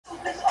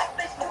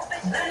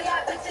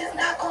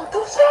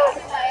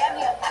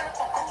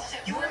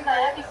shit. You in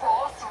Miami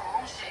for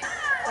some shit.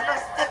 When I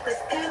step is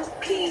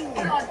MP.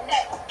 Your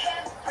neck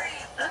can't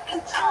breathe.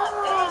 Looking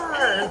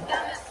hard.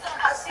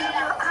 I see your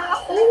eye.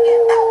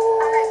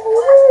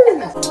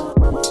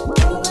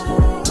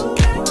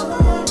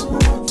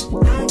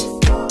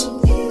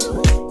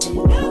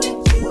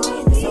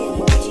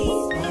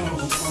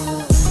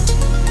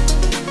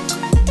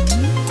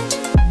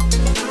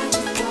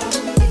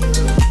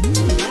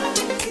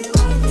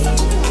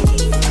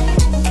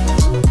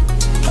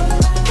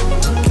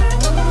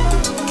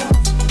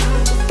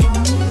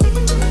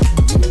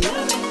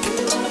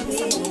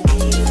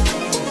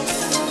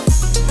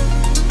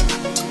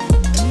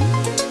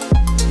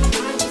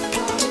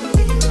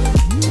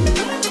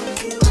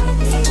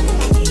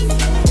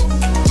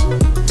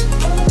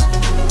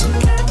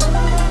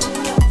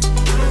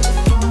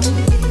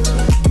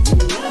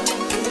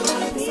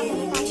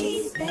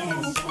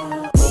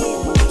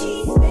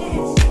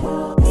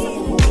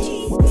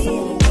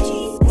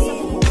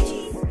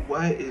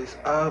 What is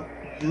up,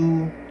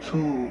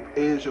 YouTube?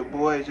 It is your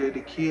boy Jay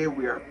the Kid.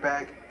 We are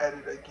back at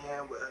it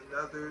again with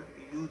another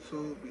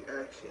YouTube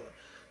reaction.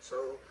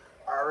 So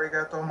I already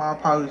got to throw my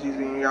apologies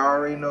in. Y'all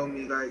already know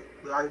me, like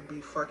life be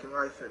fucking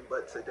lifing.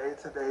 But today,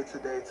 it's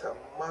a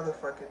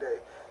motherfucking day.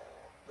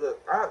 Look,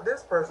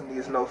 this person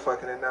needs no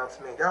fucking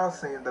announcement. Y'all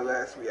seen the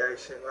last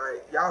reaction.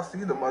 Like, y'all see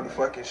the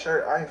motherfucking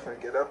shirt. I ain't finna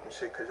get up and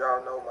shit because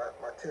y'all know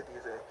my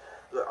titties and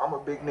look, I'm a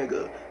big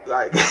nigga.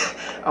 Like,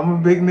 I'm a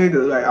big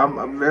nigga. Like,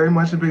 I'm very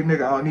much a big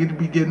nigga. I don't need to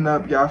be getting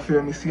up. Y'all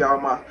feel me? See all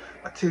my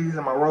titties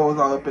and my rolls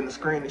all up in the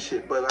screen and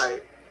shit. But,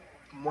 like,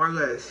 more or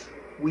less,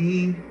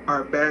 we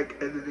are back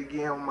at it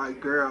again with my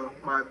girl,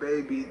 my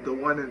baby, the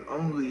one and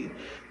only,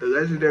 the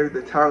legendary,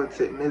 the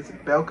talented Miss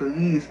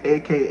Belcalis,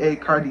 a.k.a.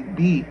 Cardi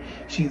B.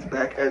 She's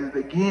back at it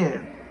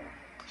again.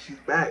 She's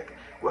back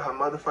with her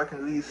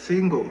motherfucking lead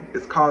single.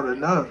 It's called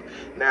Enough.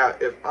 Now,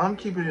 if I'm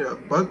keeping it a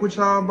buck with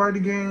y'all, Barty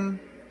Gang,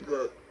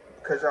 look,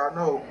 because y'all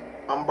know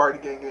I'm Barty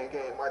Gang,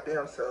 my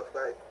damn self.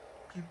 Like,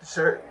 keep the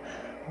shirt.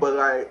 But,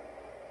 like,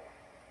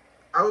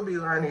 I would be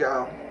lying to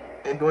y'all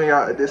and doing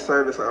y'all a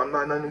disservice. Like, I'm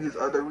not none of these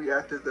other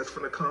reactors that's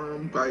finna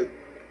come, like,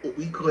 a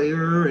week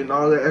later and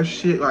all that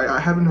extra shit. Like, I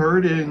haven't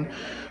heard it, and,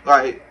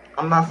 like,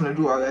 I'm not finna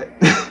do all that.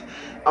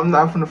 I'm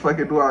not finna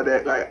fucking do all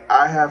that. Like,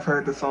 I have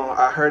heard the song.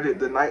 I heard it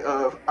the night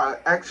of. I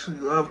actually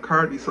love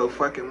Cardi so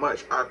fucking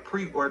much. I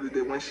pre-ordered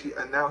it when she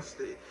announced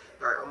it.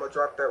 Like, I'm gonna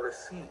drop that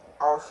receipt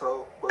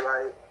also. But,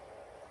 like,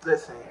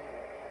 listen.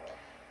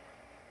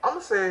 I'm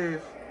gonna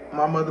save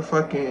my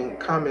motherfucking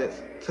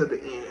comments to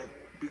the end.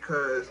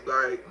 Because,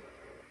 like,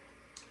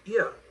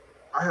 yeah,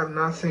 I have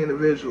not seen the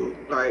visual.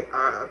 Like,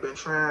 I've been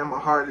trying my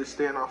hardest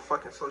staying off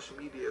fucking social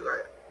media.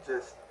 Like,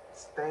 just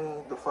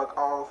staying the fuck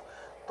off.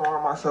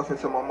 Throwing myself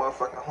into my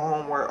motherfucking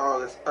homework, all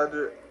this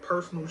other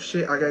personal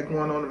shit I got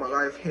going on in my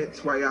life,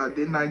 hence why y'all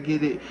did not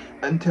get it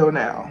until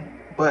now.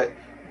 But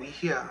we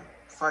here.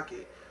 Fuck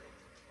it.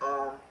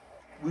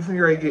 We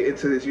finna ready to get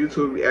into this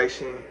YouTube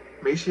reaction.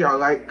 Make sure y'all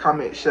like,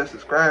 comment, share,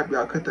 subscribe.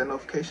 Y'all click that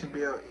notification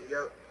bell. And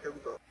yep, here we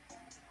go.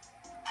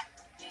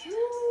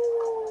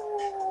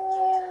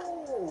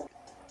 Ooh.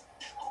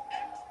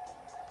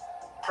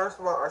 First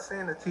of all, I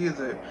seen the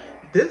teaser.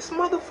 This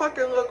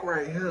motherfucking look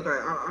right here,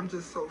 like, I'm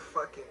just so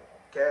fucking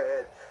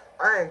gad.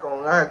 I ain't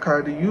gonna lie,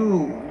 Cardi,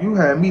 you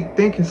had me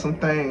thinking some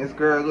things,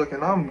 girl. Look,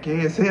 and I'm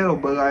gay as hell,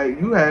 but like,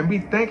 you had me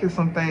thinking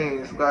some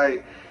things.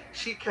 Like,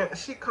 she come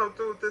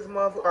through with this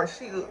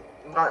motherfucker.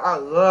 Like, I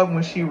love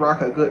when she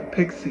rock a good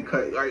pixie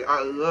cut. Like,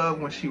 I love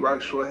when she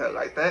rock short hair.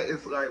 Like, that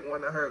is like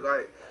one of her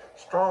like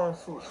strong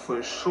suits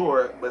for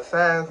sure.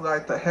 Besides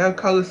like the hair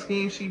color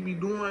scheme she be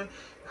doing,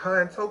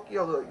 her and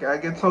Tokyo, look, gotta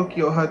get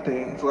Tokyo her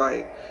things.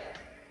 Like,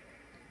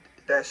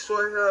 that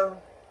short hair.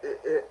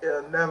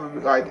 It'll never be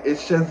like,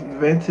 it's just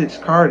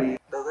vintage Cardi.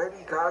 The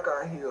Lady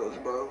Gaga heels,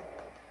 bro.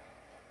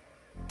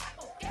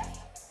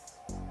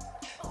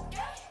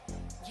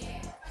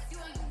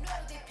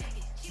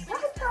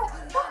 What the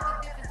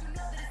fuck?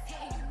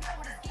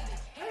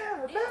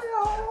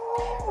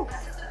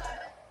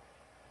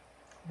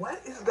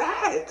 What is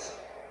that?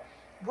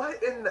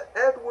 What in the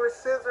Edward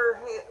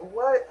Scissorhands?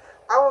 What?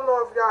 I don't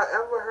know if y'all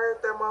ever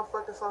heard that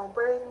motherfucking song,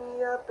 Break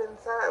Me Up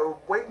Inside, or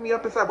Wake Me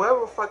Up Inside,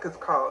 whatever the fuck it's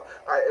called.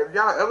 Like, if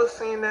y'all ever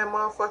seen that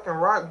motherfucking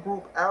rock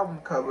group album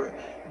cover,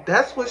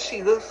 that's what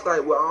she looks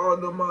like with all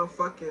the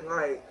motherfucking,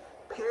 like,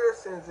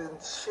 piercings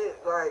and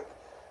shit, like,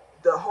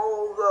 the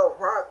whole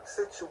rock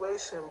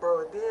situation,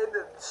 bro. And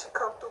then she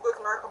come through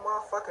looking like a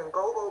motherfucking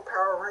Go-Go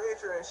Power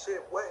Ranger and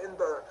shit. What in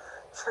the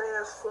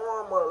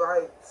Transformer,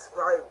 like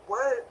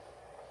what?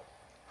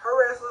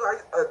 Her ass is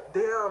like a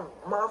damn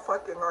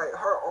motherfucking, like,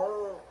 her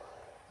own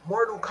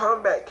Mortal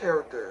Kombat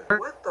character.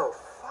 What the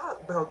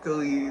fuck,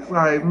 Belcalis?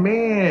 Like,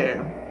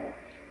 man.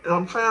 And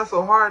I'm trying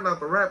so hard not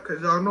to rap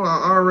because y'all know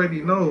I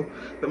already know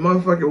the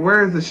motherfucking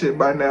words of shit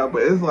by now.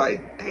 But it's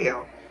like,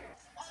 damn.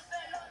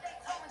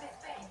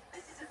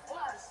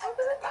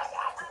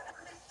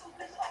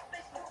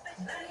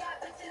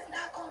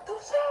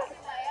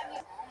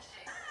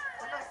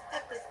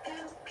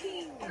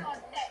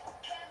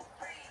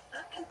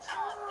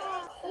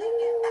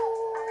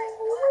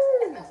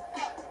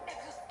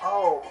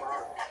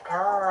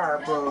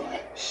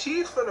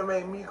 finna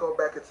make me go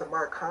back into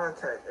my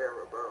contact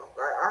era, bro.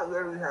 Like, I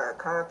literally had a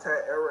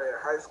contact era in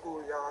high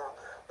school, y'all.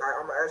 Like,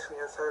 I'm actually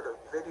insert a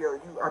video.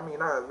 I mean,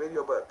 not a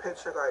video, but a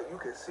picture. Like, you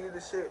can see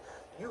the shit.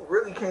 You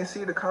really can't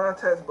see the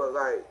context, but,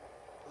 like,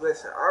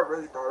 listen, I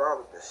really thought I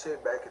was the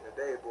shit back in the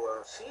day,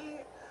 boy.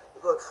 She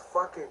looks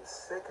fucking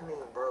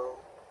sickening, bro.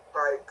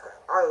 Like,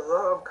 I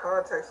love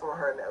context on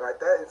her now. Like,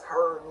 that is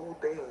her new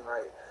thing.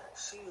 Like,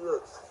 she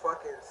looks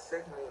fucking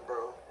sickening,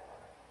 bro.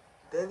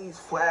 Then these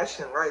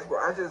flashing lights, bro.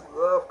 I just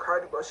love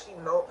Cardi, bro.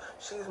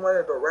 She's one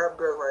of the rap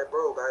girls, like,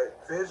 bro, like,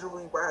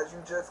 visually wise,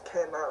 you just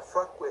cannot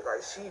fuck with.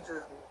 Like,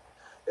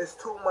 it's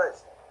too much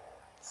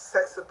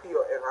sex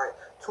appeal and, like,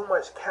 too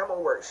much camera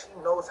work. She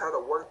knows how to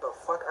work the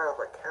fuck out of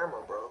a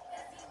camera, bro.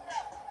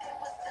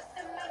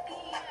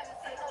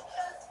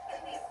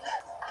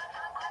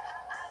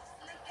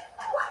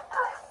 What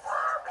the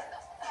fuck?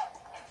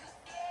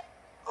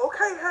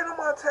 Okay, Hannah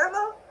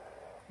Montana.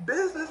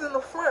 Business in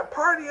the front,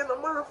 party in the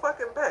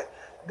motherfucking back.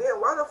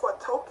 Then why the fuck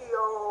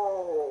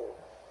Tokyo?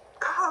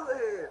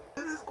 Colin,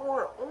 what is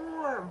going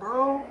on,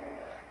 bro?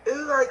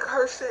 It's like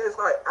her shit is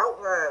like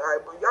outlined,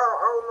 like, but y'all,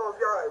 I don't know if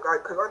y'all,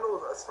 like, cause I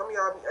know some of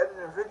y'all be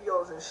editing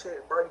videos and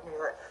shit, bro.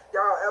 Like,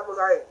 y'all ever,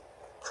 like,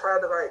 try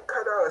to, like,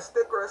 cut out a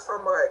sticker or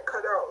something, like,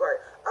 cut out, like,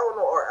 I don't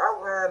know, or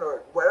outline,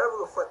 or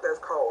whatever the fuck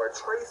that's called, or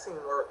tracing,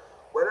 or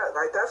whatever,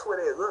 like, that's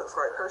what it looks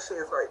like. Her shit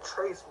is, like,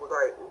 traced with,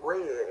 like,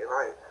 red, and,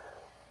 like,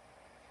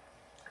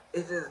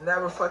 it just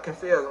never fucking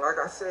fails. Like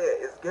I said,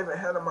 it's giving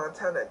Hannah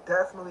Montana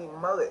definitely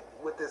mullet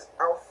with this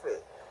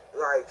outfit.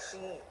 Like,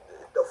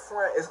 the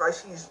front is like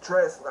she's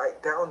dressed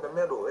like down the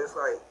middle. It's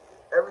like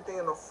everything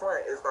in the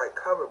front is like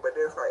covered, but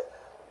there's like,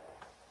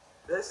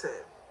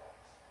 listen,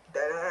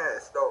 that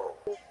ass though.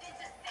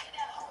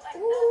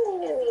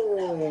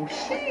 Ooh,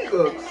 she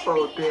looks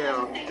so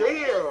damn.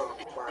 Oh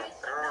my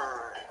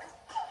god.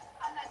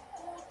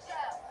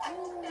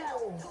 Ooh.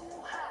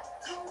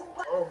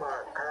 Oh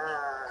my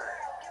god.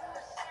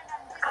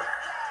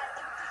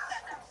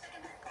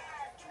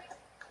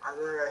 I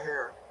love that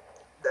hair.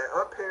 That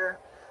up hair,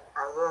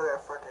 I love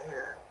that fucking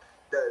hair.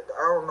 I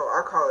don't know,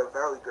 I call it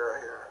Valley Girl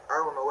hair. I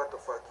don't know what the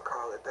fuck to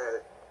call it.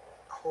 That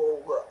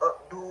whole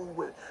updo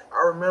with,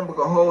 I remember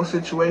the whole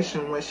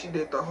situation when she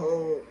did the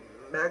whole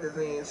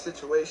magazine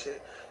situation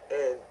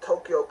and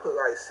Tokyo put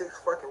like 6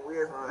 fucking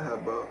wigs on her,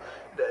 bro.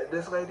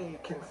 This lady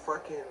can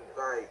fucking,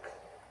 like,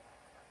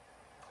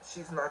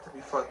 she's not to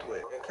be fucked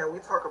with. And can we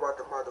talk about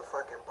the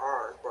motherfucking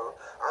bars, bro?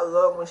 I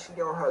love when she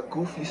on her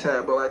goofy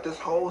side, bro. Like, this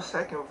whole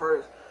second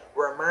verse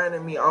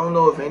reminded me, I don't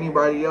know if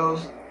anybody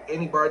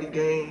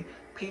gang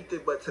peeped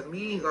it, but to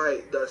me,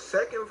 like, the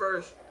second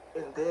verse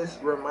in this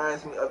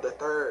reminds me of the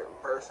third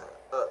verse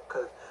up,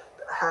 cause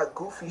how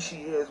goofy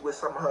she is with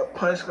some of her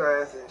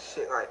punchlines and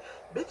shit. Like,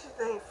 bitches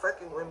ain't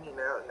fucking with me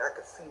now, and I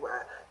can see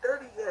why.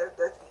 Dirty ass,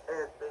 dusty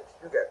ass bitch,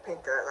 you got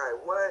pink eye.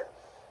 Like, what?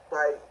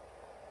 Like,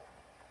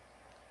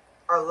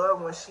 I love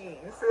when she,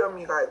 you feel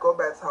me, like, go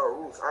back to her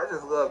roots. I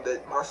just love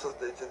that my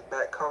sister is just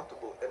back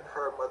comfortable in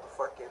her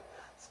motherfucking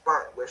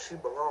spot where she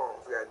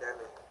belongs,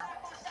 goddammit.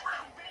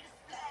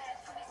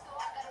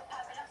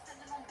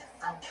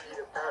 I'm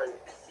pretty about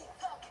it.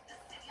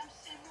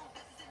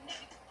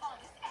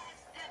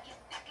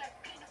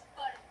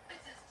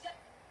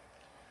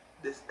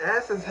 This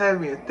ass is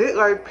heavy and thick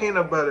like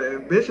peanut butter,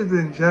 and bitches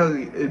is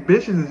jelly. And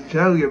bitches is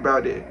jelly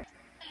about it.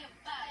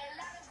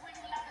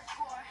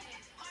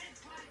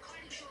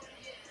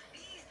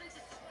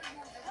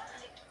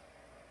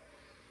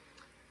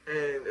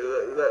 And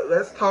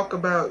let's talk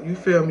about, you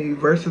feel me,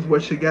 versus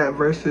what you got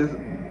versus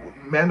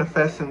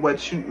manifesting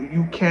what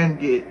you can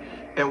get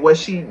and what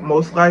she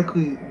most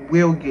likely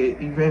will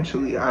get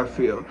eventually. I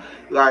feel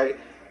like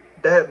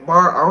that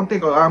bar, I don't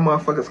think a lot of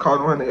motherfuckers caught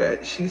on to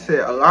that. She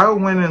said a lot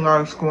of winning, a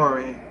lot of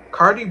scoring.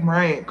 Cardi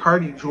Bryant,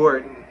 Cardi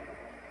Jordan.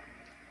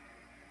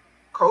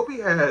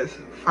 Kobe has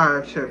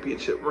 5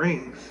 championship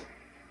rings.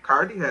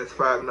 Cardi has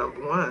 5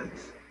 number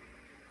ones.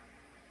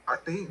 I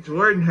think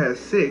Jordan has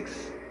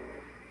 6.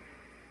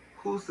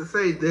 Who's to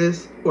say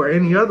this or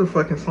any other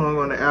fucking song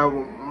on the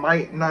album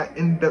might not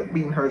end up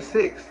being her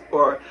 6th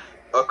or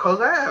a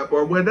collab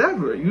or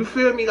whatever? You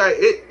feel me? Like,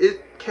 it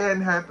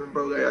can happen,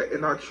 bro. Like,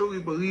 and I truly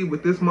believe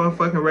with this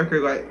motherfucking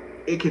record, like,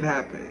 it can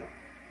happen.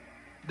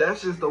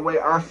 That's just the way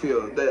I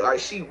feel. That, like,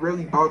 she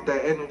really brought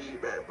that energy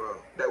back, bro,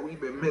 that we've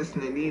been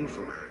missing and needing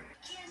from her.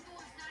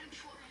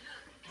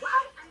 What?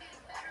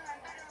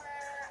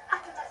 I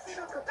cannot see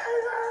the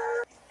computer.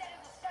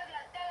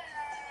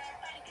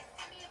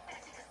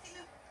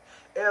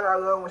 And I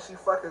love when she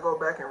fucking go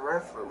back and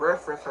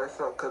reference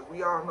herself, because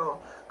we all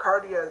know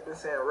Cardi has been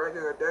saying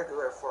regular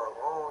degular for a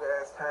long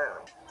ass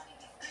time.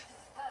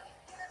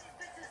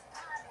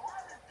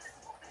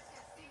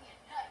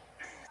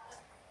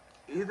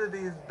 Either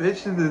these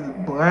bitches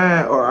is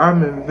blind or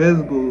I'm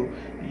invisible.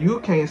 You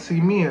can't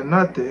see me or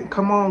nothing.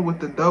 Come on with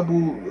the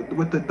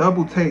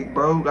double take,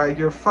 bro. Like,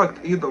 you're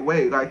fucked either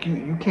way. Like,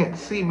 you can't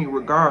see me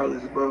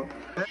regardless, bro.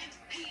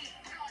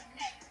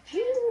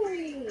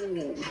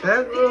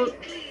 That look.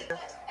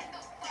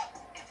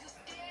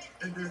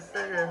 And just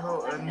saying,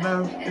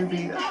 enough to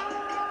be.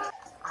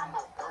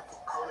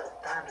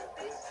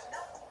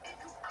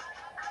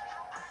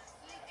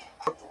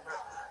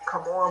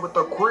 Come on with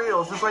the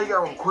grills. This why you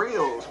got on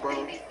grills, bro.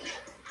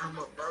 I'm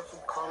about to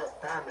call a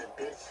diamond,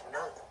 bitch.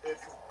 Nuts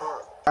if you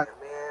thought. Man.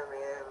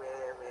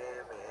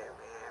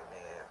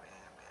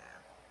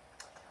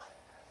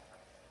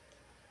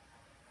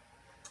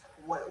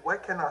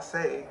 What can I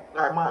say?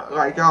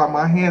 Like y'all,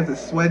 my hands are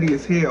sweaty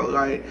as hell.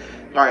 Like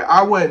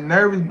I wasn't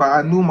nervous, but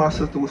I knew my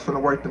sister was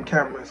finna work them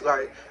cameras.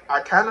 Like I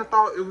kind of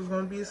thought it was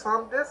gonna be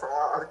something different.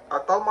 I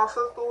thought my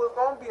sister was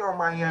gonna be on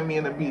Miami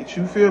and the beach.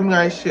 You feel me?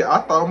 Like shit.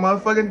 I thought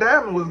motherfucking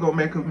Diamond was gonna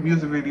make a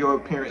music video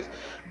appearance,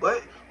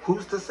 but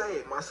who's to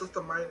say? My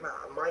sister might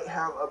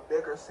have a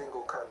bigger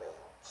single coming.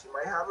 She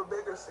might have a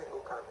bigger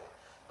single coming.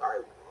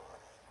 Like.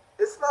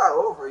 It's not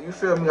over, you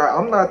feel me? Like,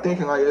 I'm not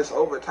thinking like it's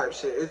over type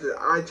shit. It's just,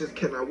 I just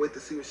cannot wait to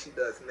see what she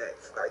does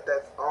next. Like,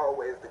 that's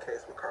always the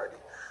case with Cardi.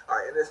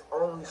 Like, and there's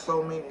only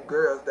so many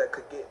girls that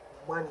could get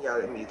money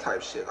out of me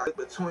type shit. Like,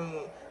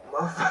 between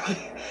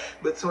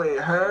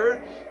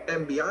her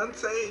and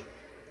Beyonce,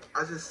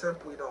 I just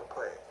simply don't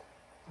play.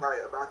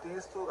 Like, about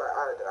these two, like,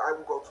 I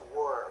will go to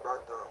war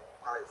about them.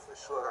 Like, for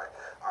sure. Like,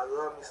 I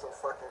love me some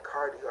fucking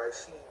Cardi. Like,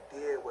 she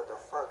did what the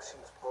fuck she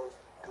was supposed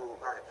to do.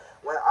 Like,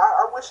 when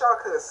I wish y'all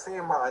could have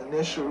seen my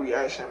initial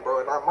reaction,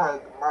 bro. And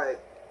my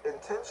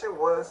intention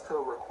was to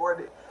record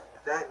it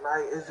that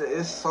night.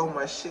 It's so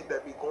much shit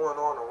that be going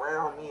on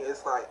around me.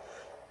 It's like,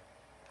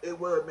 it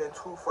would have been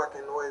too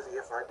fucking noisy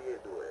if I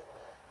did do it.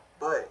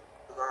 But,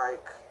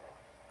 like,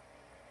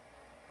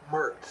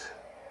 murked.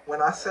 When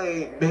I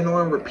say been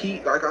on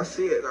repeat, like I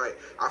said, like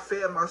I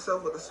fed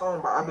myself with the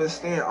song, but I've been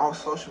staying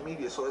off social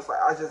media, so it's like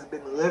I just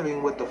been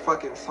living with the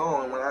fucking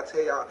song. When I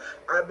tell y'all,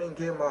 I've been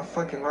getting my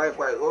fucking life,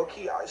 like low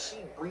key, she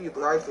breathed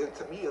life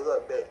into me a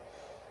little bit.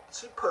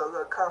 She put a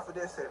little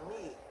confidence in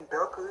me.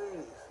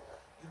 Belcalis,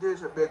 you did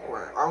your big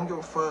one. I don't give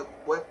a fuck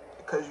what,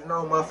 because you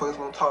know motherfuckers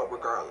gonna talk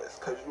regardless,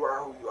 because you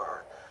are who you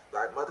are.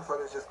 Like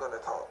motherfuckers just gonna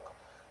talk.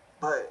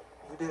 But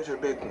you did your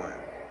big one.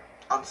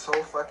 I'm so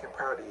fucking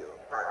proud of you.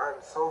 Like,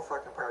 I'm so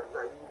fucking proud of you.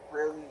 Like, you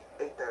really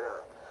ate that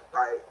up.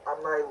 Like,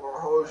 I'm not even gonna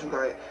hold you.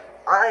 Like,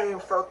 I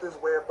ain't felt this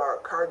way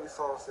about Cardi's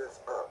song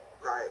since Up.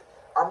 Like,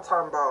 I'm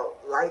talking about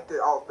liked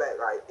it all back.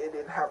 Like, it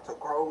didn't have to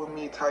grow with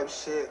me type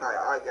shit. Like,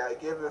 I gotta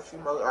give it a few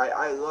more. Like,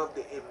 I loved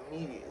it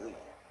immediately.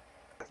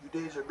 You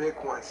did your big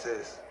one,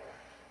 sis.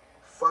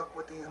 Fuck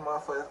what these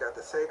motherfuckers got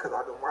to say, because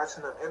I've been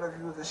watching them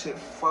interviews and shit.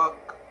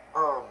 Fuck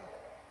them.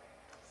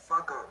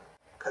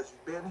 Because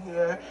you've been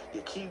here,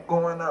 you keep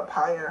going up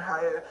higher and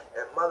higher,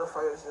 and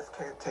motherfuckers just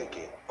can't take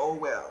it. Oh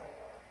well.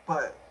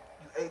 But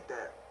you ate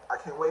that. I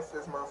can't wait for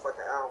this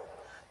motherfucking album.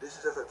 This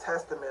is just a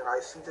testament.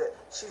 Like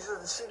she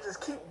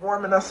just keep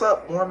warming us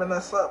up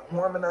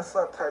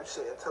type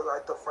shit until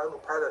like the final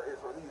product is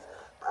released.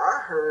 But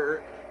I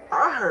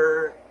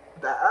heard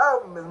the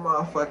album is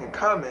motherfucking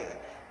coming.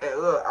 And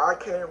look, I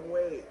can't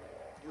wait.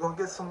 You're gonna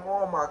get some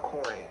more of my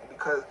coin.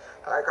 Because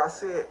like I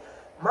said,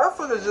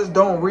 motherfuckers just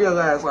don't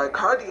realize, like,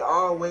 Cardi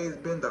always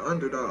been the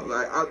underdog.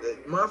 Like,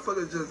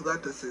 motherfuckers just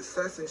let the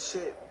success and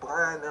shit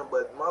blind them,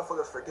 but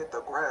motherfuckers forget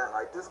the grind.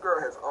 Like, this girl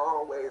has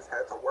always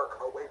had to work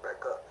her way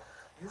back up.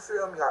 You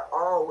feel me? Like,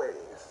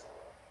 always.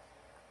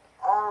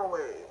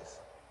 Always.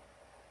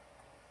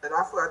 And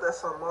I feel like that's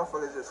something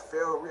motherfuckers just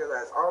fail to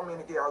realize. I don't mean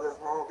to get all this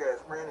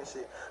long-ass brand and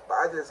shit, but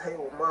I just hate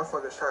when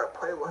motherfuckers try to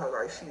play with her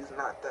like she's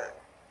not that.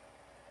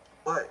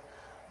 But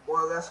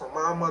more or less, from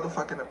my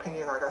motherfucking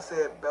opinion, like I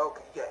said,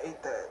 Belk, you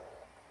ate that.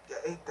 You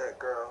ate that,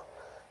 girl.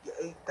 You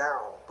ate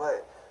down.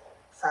 But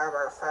 5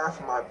 out of 5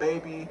 for my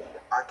baby.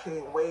 I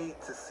can't wait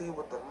to see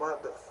what the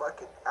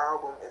motherfucking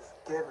album is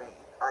giving.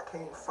 I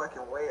can't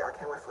fucking wait. I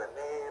can't wait for the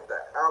name, the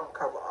album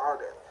cover, all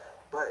that.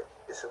 But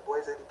it's your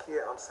boy, Jay the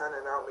Kid. I'm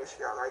signing out. Make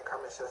sure y'all like,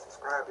 comment, share,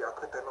 subscribe. Y'all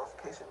click that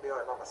notification bell,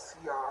 and I'm going to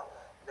see y'all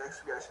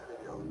next reaction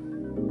video.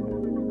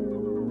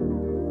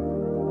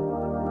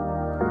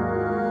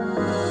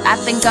 I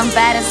think I'm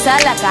bad as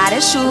hell, I got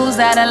his shoes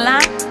out of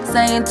line.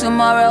 Saying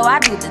tomorrow I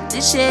do the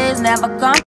dishes, never come.